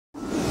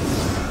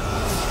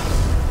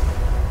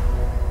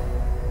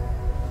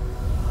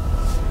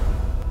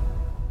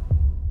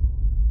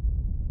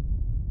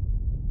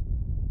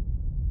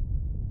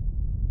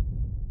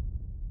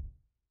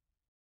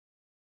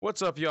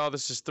What's up, y'all?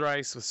 This is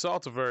Thrice with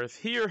Salt of Earth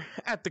here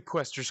at the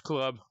Questers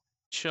Club,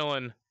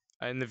 chilling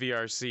in the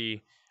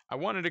VRC. I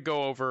wanted to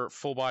go over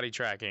full body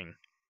tracking.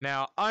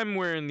 Now, I'm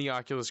wearing the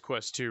Oculus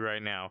Quest 2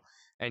 right now,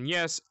 and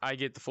yes, I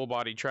get the full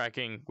body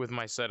tracking with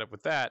my setup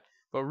with that,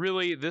 but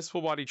really, this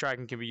full body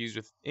tracking can be used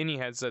with any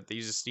headset that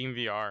uses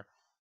SteamVR.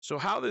 So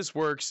how this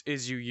works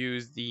is you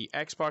use the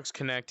Xbox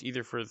Kinect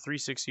either for the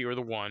 360 or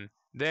the One.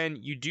 Then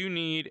you do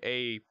need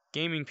a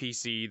gaming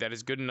PC that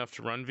is good enough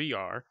to run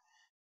VR,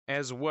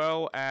 as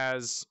well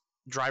as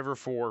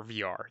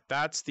Driver4VR.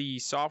 That's the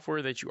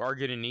software that you are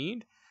going to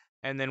need.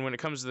 And then when it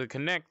comes to the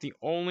Kinect, the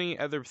only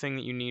other thing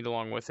that you need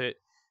along with it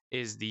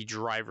is the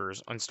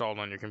drivers installed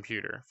on your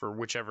computer for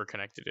whichever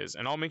Kinect it is.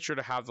 And I'll make sure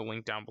to have the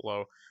link down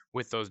below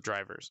with those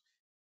drivers.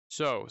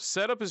 So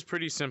setup is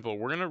pretty simple.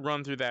 We're going to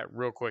run through that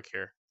real quick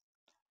here.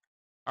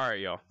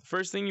 Alright, y'all. The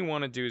first thing you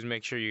want to do is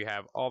make sure you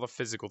have all the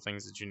physical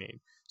things that you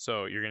need.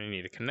 So you're going to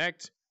need a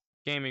Kinect,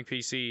 gaming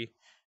PC,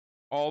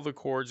 all the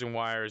cords and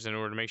wires in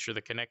order to make sure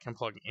the Kinect can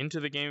plug into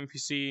the gaming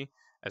PC,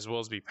 as well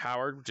as be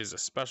powered, which is a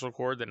special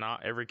cord that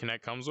not every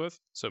Kinect comes with.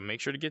 So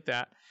make sure to get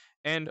that.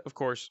 And of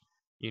course,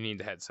 you need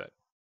the headset.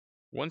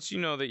 Once you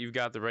know that you've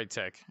got the right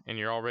tech and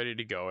you're all ready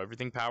to go,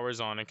 everything powers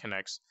on and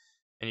connects,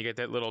 and you get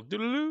that little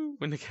doodaloo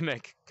when the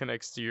Kinect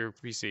connects to your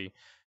PC,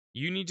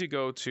 you need to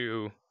go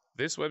to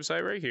this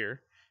website right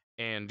here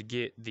and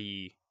get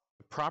the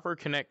proper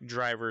Kinect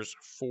drivers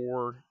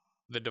for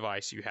the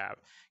device you have,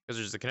 because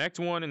there's the Kinect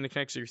 1 and the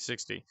Kinect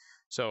 360.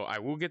 So I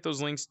will get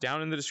those links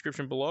down in the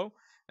description below,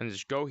 and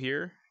just go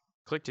here,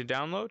 click to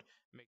download,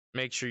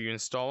 make sure you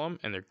install them,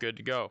 and they're good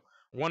to go.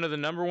 One of the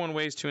 #1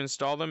 ways to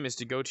install them is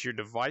to go to your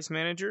device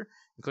manager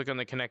and click on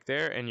the Kinect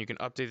there, and you can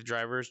update the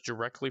drivers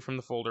directly from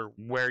the folder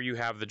where you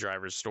have the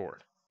drivers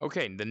stored.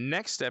 Okay, the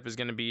next step is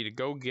going to be to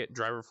go get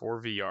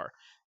Driver4VR.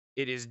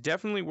 It is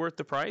definitely worth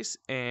the price,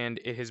 and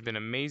it has been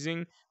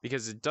amazing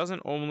because it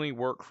doesn't only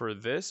work for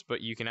this,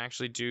 but you can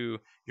actually do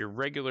your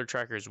regular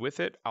trackers with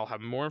it. I'll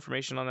have more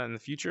information on that in the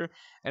future.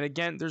 And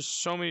again, there's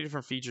so many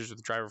different features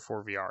with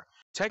Driver4VR.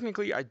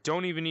 Technically, I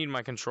don't even need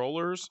my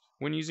controllers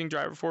when using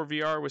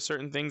Driver4VR with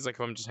certain things, like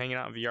if I'm just hanging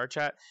out in VR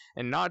chat,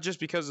 and not just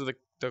because of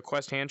the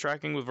Quest hand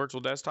tracking with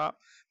virtual desktop,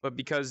 but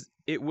because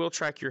it will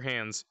track your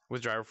hands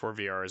with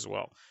Driver4VR as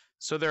well.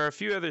 So there are a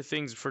few other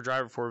things for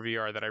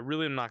Driver4VR that I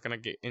really am not going to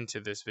get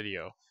into this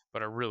video,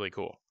 but are really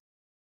cool.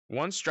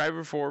 Once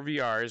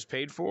Driver4VR is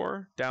paid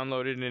for,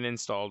 downloaded, and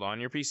installed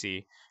on your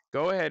PC,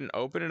 go ahead and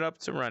open it up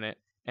to run it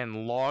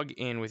and log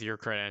in with your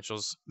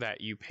credentials that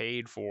you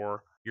paid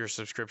for your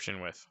subscription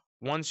with.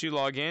 Once you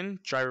log in,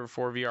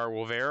 Driver4VR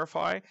will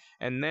verify,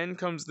 and then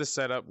comes the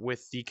setup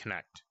with the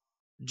Kinect.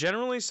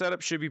 Generally,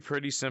 setup should be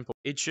pretty simple.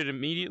 It should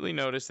immediately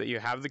notice that you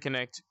have the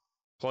Kinect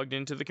plugged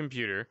into the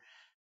computer.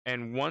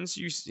 And once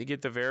you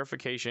get the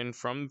verification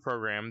from the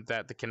program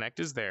that the Kinect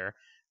is there,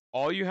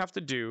 all you have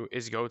to do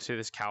is go to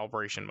this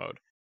calibration mode.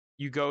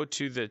 You go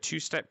to the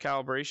 2-step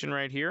calibration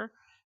right here,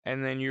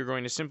 and then you're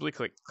going to simply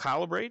click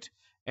calibrate,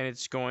 and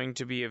it's going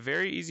to be a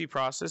very easy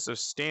process of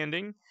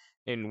standing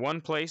in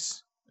one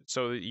place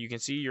so that you can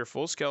see your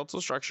full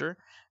skeletal structure,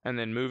 and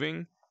then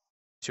moving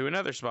to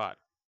another spot.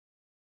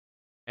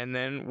 And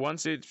then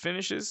once it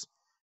finishes,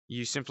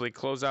 you simply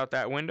close out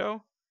that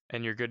window,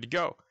 and you're good to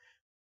go.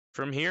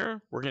 From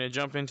here, we're going to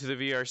jump into the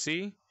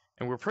VRC,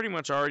 and we're pretty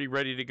much already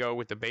ready to go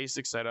with the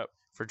basic setup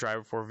for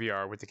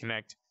Driver4VR with the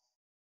Kinect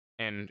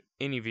and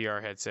any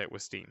VR headset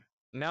with Steam.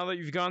 Now that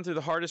you've gone through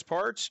the hardest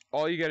parts,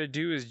 all you got to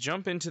do is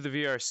jump into the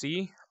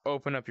VRC,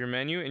 open up your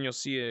menu, and you'll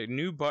see a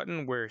new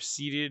button where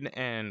seated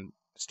and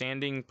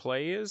standing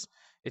play is.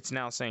 It's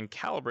now saying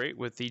calibrate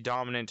with the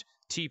dominant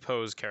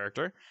T-pose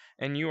character,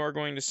 and you are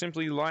going to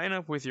simply line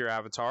up with your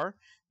avatar,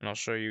 and I'll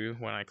show you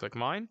when I click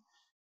mine.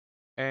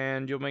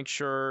 And you'll make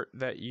sure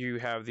that you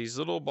have these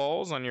little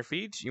balls on your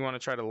feet. You want to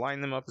try to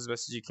line them up as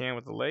best as you can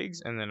with the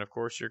legs, and then of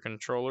course your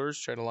controllers,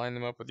 try to line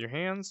them up with your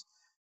hands.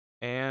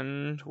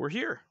 And we're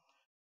here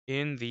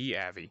in the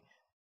Avi.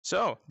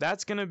 So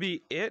that's going to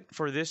be it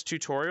for this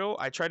tutorial.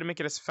 I tried to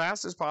make it as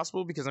fast as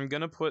possible because I'm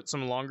going to put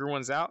some longer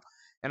ones out,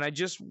 and I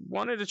just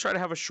wanted to try to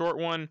have a short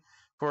one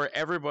for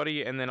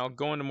everybody, and then I'll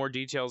go into more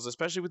details,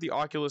 especially with the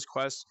Oculus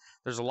Quest.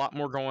 There's a lot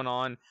more going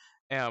on.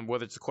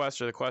 Whether it's the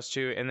Quest or the Quest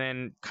 2, and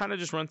then kind of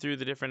just run through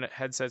the different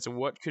headsets and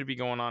what could be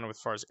going on as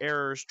far as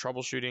errors,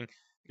 troubleshooting,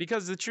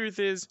 because the truth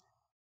is,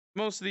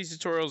 most of these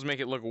tutorials make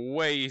it look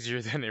way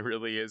easier than it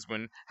really is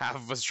when half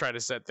of us try to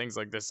set things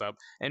like this up,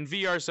 and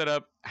VR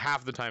setup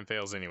half the time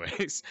fails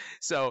anyways.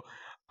 So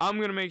I'm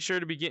going to make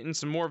sure to be getting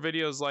some more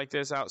videos like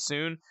this out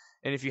soon,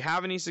 and if you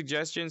have any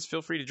suggestions,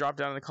 feel free to drop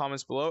down in the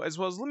comments below, as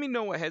well as let me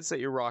know what headset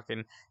you're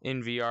rocking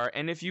in VR,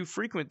 and if you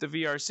frequent the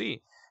VRC,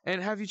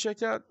 and have you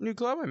checked out new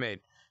club I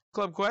made?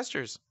 Club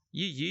Questers.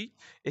 Yeet yeet.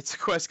 It's a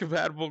Quest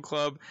compatible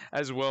club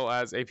as well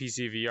as a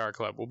PCVR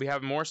club. We'll be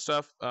having more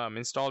stuff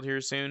installed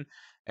here soon,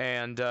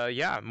 and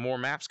yeah, more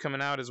maps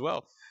coming out as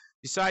well.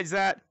 Besides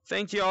that,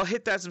 thank you all.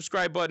 Hit that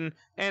subscribe button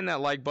and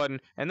that like button,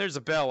 and there's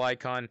a bell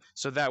icon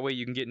so that way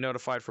you can get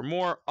notified for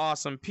more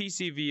awesome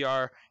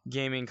PCVR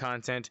gaming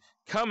content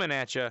coming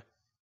at you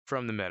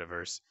from the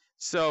metaverse.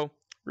 So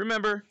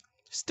remember,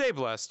 stay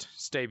blessed,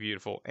 stay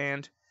beautiful,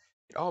 and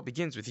it all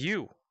begins with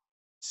you.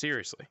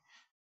 Seriously.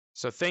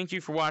 So thank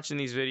you for watching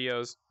these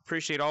videos.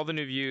 Appreciate all the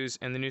new views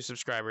and the new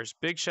subscribers.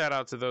 Big shout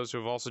out to those who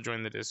have also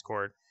joined the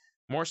Discord.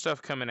 More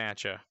stuff coming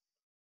at you.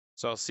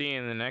 So I'll see you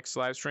in the next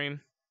live stream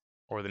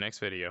or the next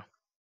video.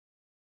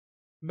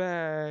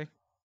 Bye.